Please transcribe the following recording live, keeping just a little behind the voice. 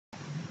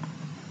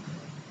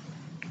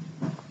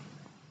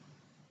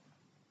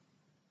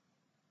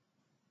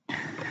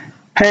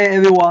Hey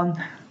everyone,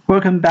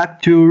 welcome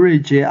back to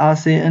Ruijie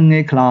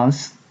RCNA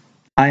class.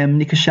 I am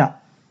Nick Xia.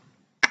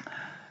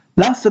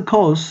 Last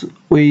course,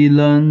 we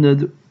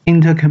learned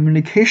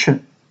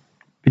intercommunication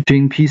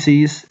between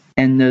PCs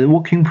and the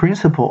working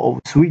principle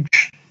of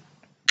switch.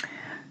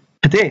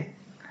 Today,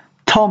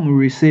 Tom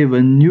received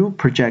a new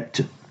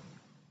project.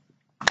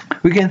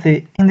 We can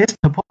see in this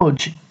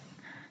topology,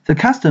 the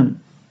customer,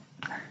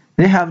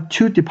 they have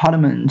two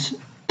departments,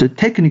 the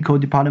technical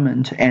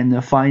department and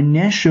the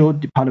financial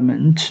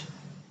department.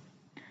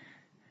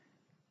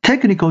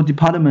 Technical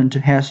department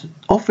has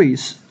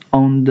office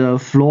on the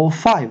floor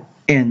 5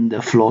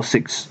 and floor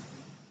 6.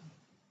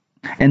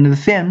 And the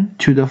same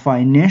to the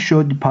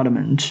financial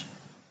department.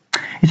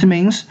 It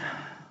means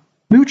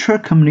mutual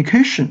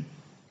communication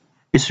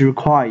is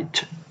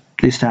required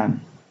this time.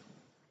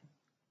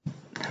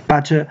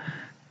 But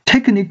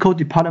technical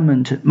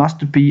department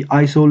must be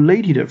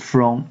isolated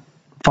from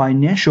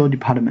financial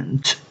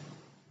department.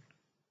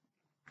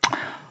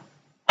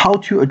 How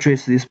to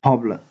address this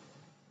problem?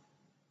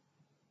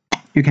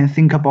 You can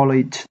think about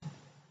it.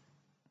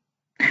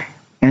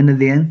 And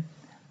then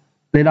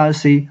let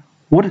us see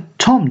what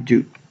Tom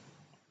do.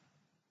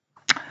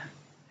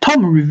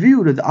 Tom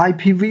reviewed the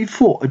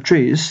IPv4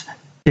 address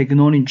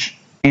technology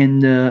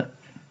and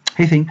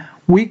he think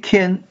we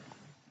can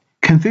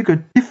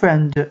configure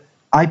different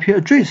IP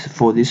address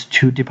for these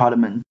two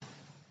departments.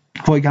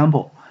 For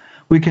example,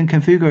 we can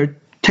configure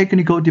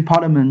technical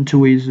department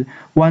with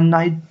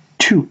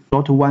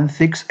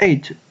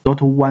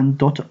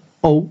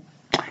 192.168.1.0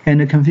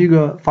 and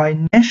configure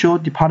financial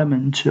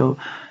department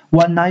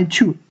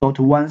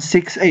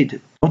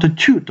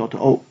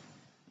 192.168.2.0.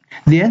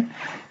 Then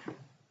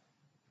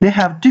they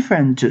have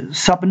different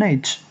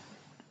subnets,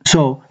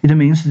 so it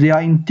means they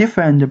are in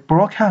different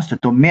broadcast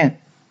domain.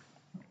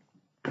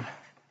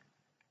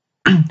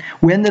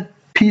 When the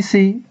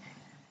PC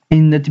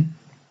in the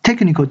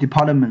technical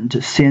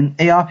department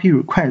send ARP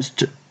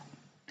request,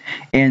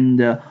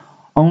 and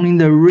only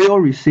the real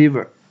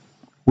receiver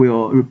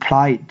will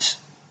reply it.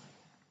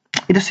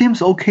 It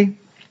seems okay.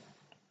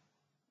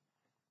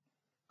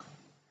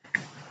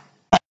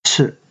 But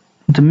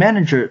the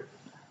manager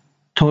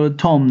told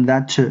Tom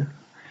that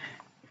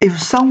if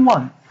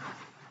someone,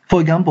 for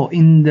example,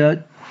 in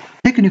the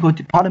technical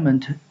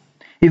department,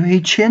 if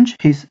he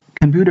changed his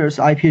computer's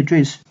IP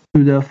address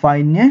to the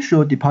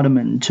financial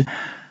department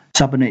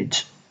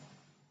subnet,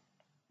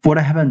 what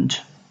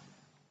happened?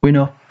 We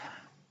know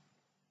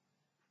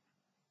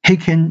he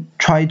can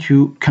try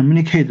to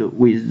communicate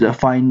with the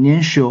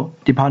financial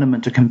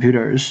department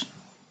computers.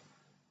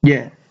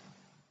 Yeah.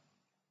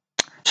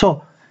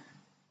 So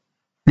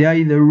there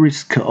is a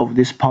risk of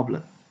this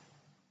problem.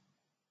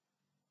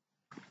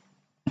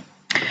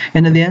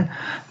 And then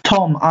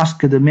Tom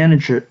asked the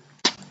manager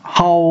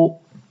how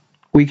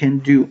we can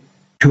do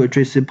to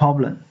address the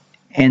problem.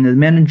 And the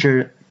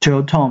manager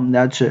told Tom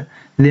that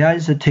there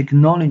is a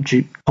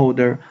technology called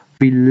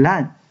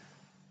VLAN.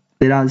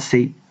 Let us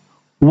see,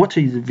 what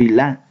is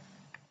VLAN?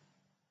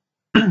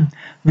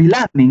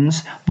 VLAN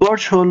means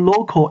Virtual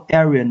Local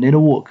Area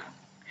Network.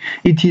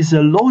 It is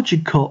a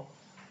logical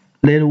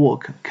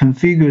network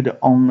configured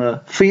on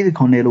a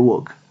physical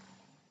network.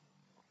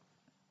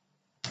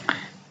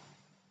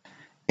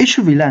 Each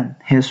VLAN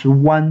has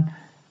one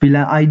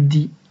VLAN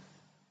ID.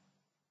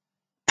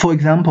 For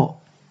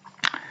example,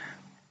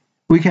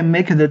 we can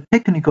make the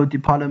technical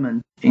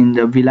department in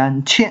the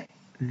VLAN 10,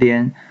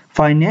 then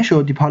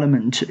financial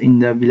department in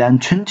the VLAN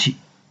 20.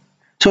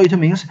 So it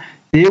means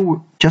they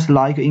will just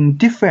like in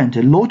different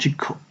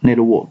logical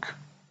network,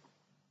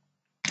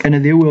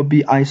 and they will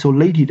be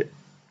isolated.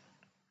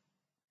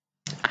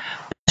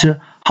 But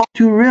how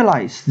to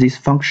realize this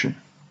function?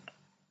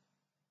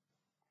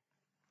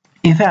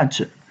 In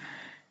fact,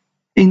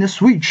 in the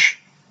switch,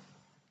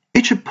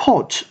 each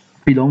port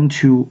belongs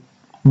to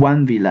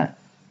one VLAN.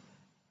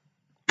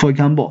 For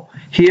example,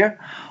 here,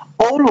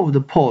 all of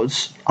the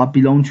ports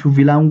belong to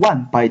VLAN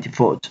 1 by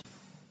default.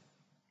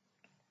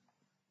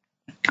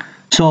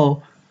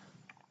 So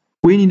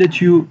we need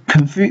to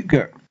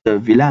configure the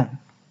VLAN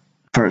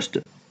first.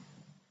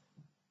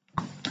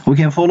 We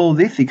can follow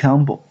this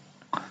example.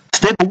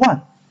 Step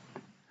 1,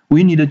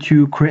 we need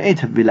to create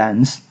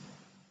VLANs.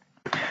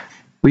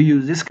 We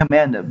use this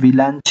command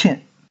VLAN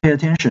 10. Pay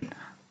attention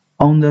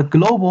on the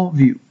global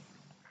view.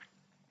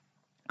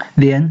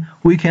 Then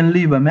we can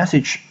leave a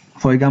message.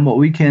 For example,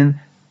 we can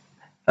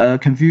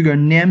configure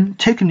name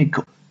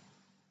technical.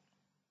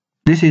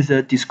 This is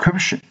a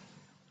description.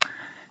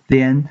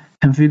 Then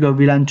configure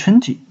VLAN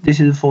 20. This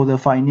is for the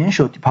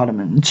financial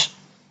department.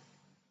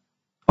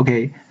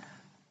 Okay.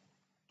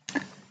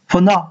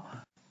 For now,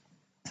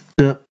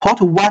 the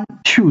port 1,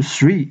 2,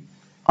 3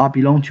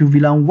 belong to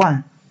VLAN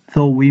 1,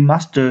 so we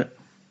must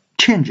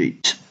change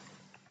it.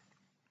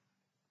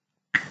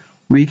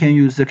 We can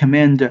use the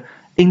command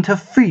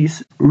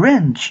interface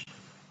range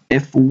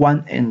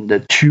F1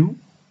 and 2.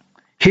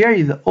 Here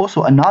is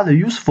also another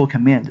useful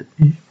command,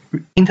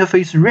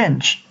 interface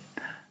range.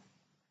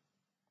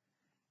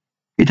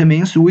 It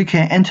means we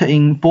can enter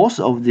in both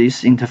of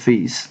these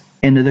interface,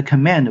 and the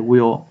command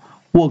will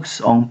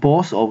works on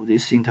both of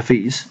these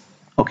interfaces.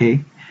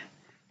 Okay.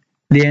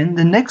 Then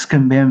the next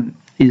command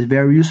is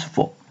very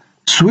useful.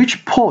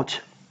 Switch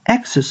port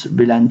access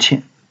VLAN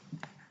 10.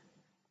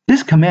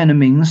 This command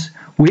means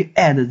we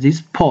add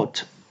this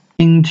port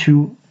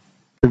into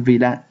the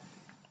VLAN.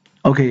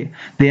 Okay,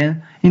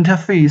 then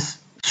interface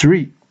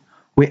 3,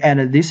 we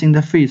add this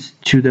interface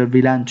to the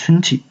VLAN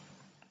 20.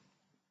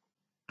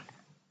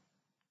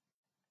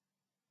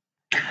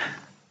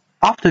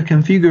 After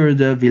configure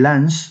the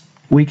VLANs,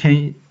 we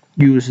can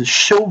use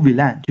show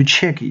VLAN to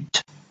check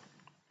it.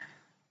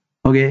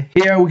 Okay,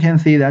 here we can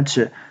see that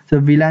the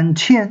VLAN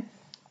 10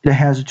 it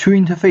has two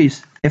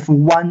interfaces,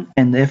 F1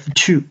 and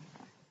F2.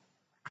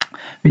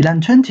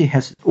 VLAN 20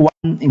 has one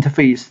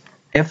interface,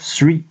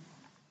 F3.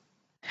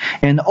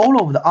 And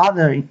all of the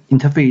other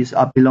interfaces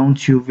are belong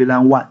to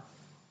VLAN 1.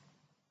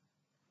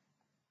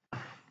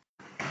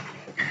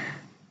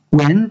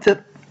 When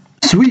the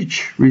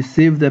switch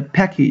receives the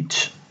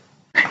packet,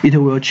 it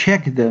will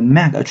check the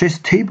MAC address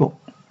table.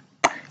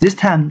 This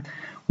time,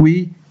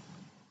 we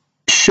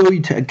show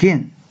it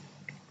again,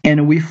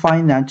 and we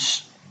find that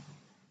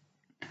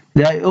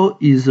there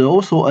is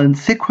also a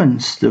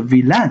sequenced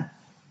VLAN.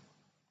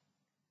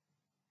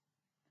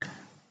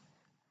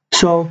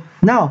 So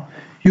now,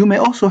 you may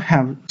also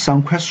have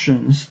some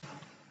questions.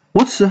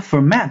 What's the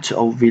format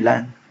of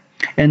VLAN?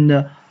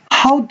 And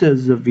how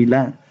does the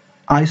VLAN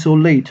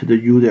isolate the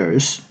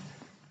users?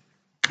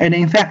 And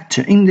in fact,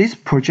 in this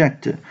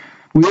project,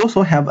 we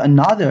also have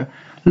another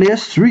layer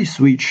 3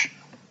 switch.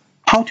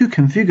 How to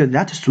configure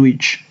that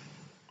switch?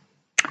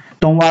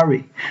 Don't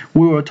worry,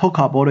 we will talk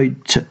about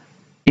it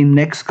in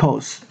next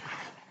course.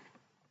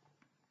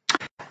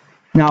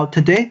 Now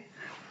today,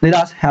 let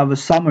us have a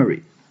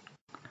summary.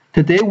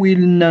 Today we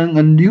learn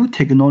a new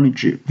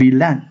technology,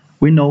 VLAN.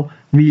 We know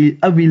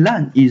a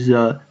VLAN is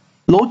a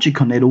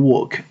logical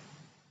network,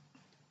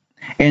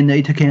 and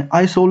it can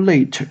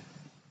isolate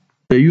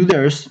the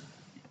users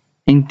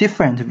in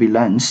different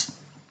VLANs.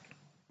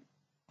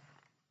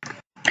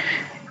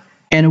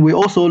 And we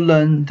also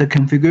learn the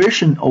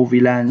configuration of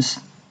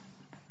VLANs.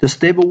 The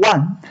step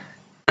 1,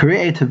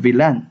 create a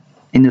VLAN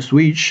in the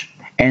switch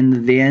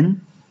and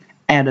then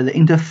add the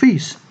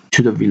interface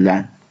to the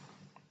VLAN.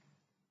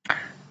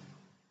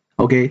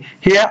 Okay,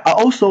 here I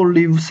also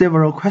leave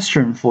several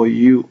questions for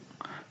you.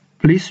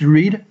 Please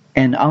read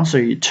and answer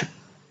it.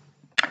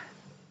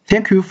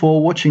 Thank you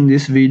for watching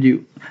this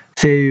video.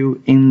 See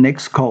you in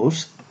next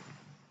course.